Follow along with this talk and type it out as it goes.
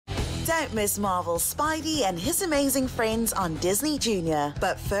Don't miss Marvel's Spidey and his amazing friends on Disney Junior.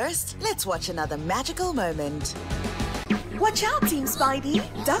 But first, let's watch another magical moment. Watch out, Team Spidey!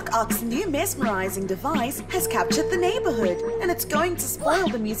 Doc Ock's new mesmerizing device has captured the neighborhood, and it's going to spoil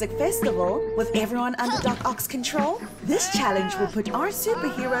the music festival. With everyone under Doc Ock's control, this challenge will put our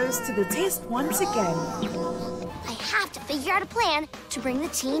superheroes to the test once again. I have to figure out a plan to bring the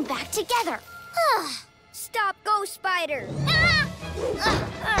team back together. Stop, go, Spider!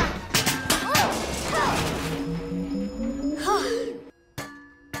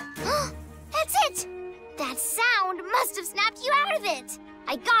 That's it! That sound must have snapped you out of it.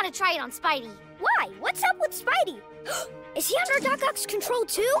 I gotta try it on Spidey. Why? What's up with Spidey? Is he under Doc Ock's control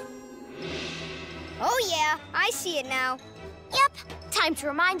too? Oh yeah, I see it now. Yep, time to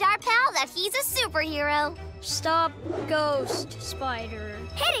remind our pal that he's a superhero. Stop, Ghost Spider.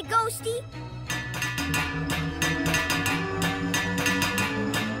 Hit it, Ghosty!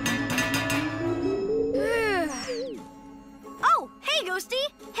 Oh, hey, Ghosty!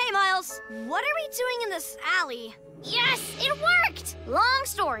 Hey, Miles! What are we doing in this alley? Yes, it worked! Long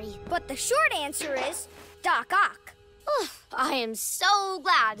story. But the short answer is Doc Ock. I am so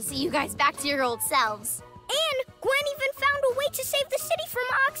glad to see you guys back to your old selves. And Gwen even found a way to save the city from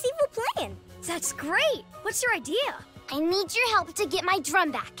Ock's evil plan. That's great. What's your idea? I need your help to get my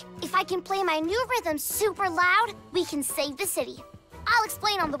drum back. If I can play my new rhythm super loud, we can save the city. I'll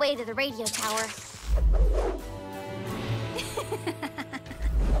explain on the way to the radio tower.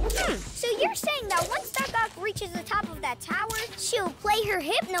 So you're saying that once Doc Ock reaches the top of that tower, she'll play her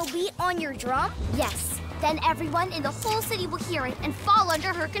Hypno-beat on your drum? Yes. Then everyone in the whole city will hear it and fall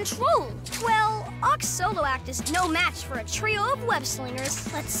under her control. Well, Ock's solo act is no match for a trio of web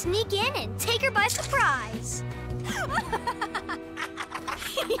slingers. Let's sneak in and take her by surprise.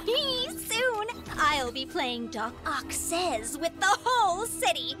 Soon, I'll be playing Doc Ock Says with the whole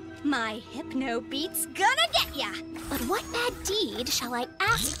city. My Hypno-beat's gonna get ya! But what bad deed shall I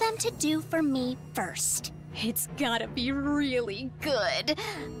ask them to do for me first? It's gotta be really good.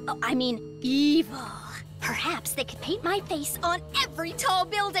 Oh, I mean, evil. Perhaps they could paint my face on every tall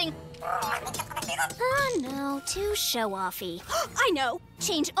building. Oh no, too show-offy. I know!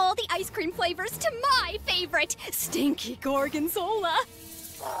 Change all the ice cream flavors to my favorite, Stinky Gorgonzola.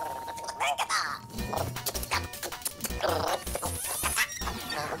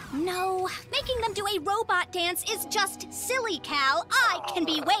 No, making them do a robot dance is just silly, Cal. I can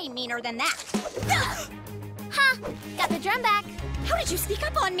be way meaner than that. Ha! Got the drum back. How did you sneak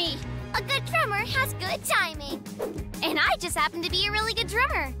up on me? A good drummer has good timing. And I just happen to be a really good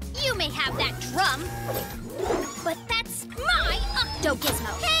drummer. You may have that drum, but that's my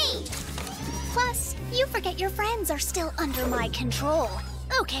Octo-Gizmo. Hey! Plus, you forget your friends are still under my control.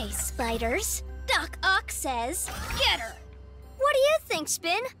 Okay, Spiders. Doc Ock says, get her. What do you think,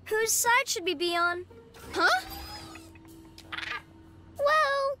 Spin? Whose side should we be on? Huh?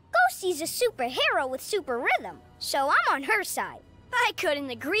 Well, Ghosty's a superhero with super rhythm, so I'm on her side. I couldn't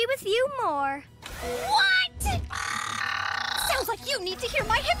agree with you more. What? Sounds like you need to hear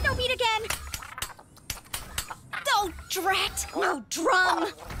my Hypno-beat again. Oh, drat! No drum!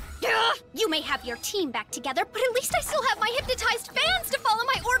 Ugh, you may have your team back together, but at least I still have my hypnotized fans to follow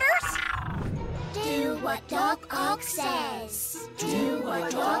my orders! Do what Doc Ock says. Do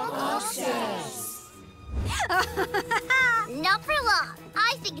what Doc Ock says. Not for long.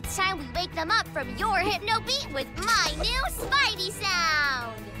 I think it's time we wake them up from your Hypno-beat with my new Spidey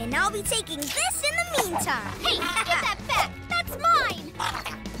sound. And I'll be taking this in the meantime. Hey, get that back. That's mine.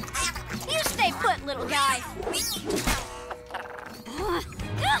 You stay put, little guy.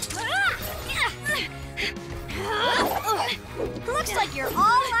 Looks like you're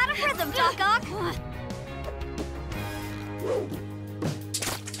all out of rhythm, Doc Ock.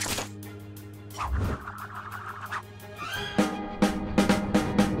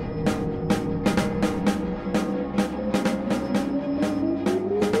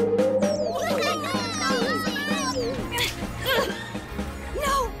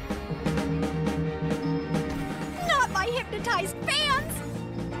 No! Not my hypnotized fans!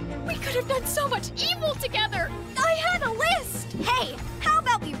 We could have done so much evil together! I had a list! Hey, how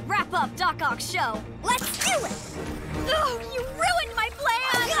about we wrap up Doc Ock's show? Let's do it! Oh, you ruined my plan!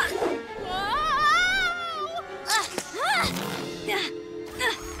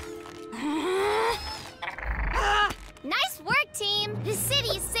 Nice work, team. The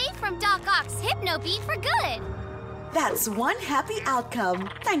city is safe from Doc Ock's Hypno-beat for good. That's one happy outcome.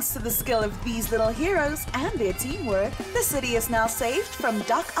 Thanks to the skill of these little heroes and their teamwork, the city is now saved from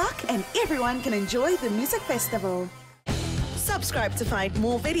Doc Ock and everyone can enjoy the music festival. Subscribe to find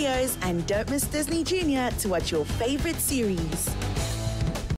more videos and don't miss Disney Junior to watch your favorite series.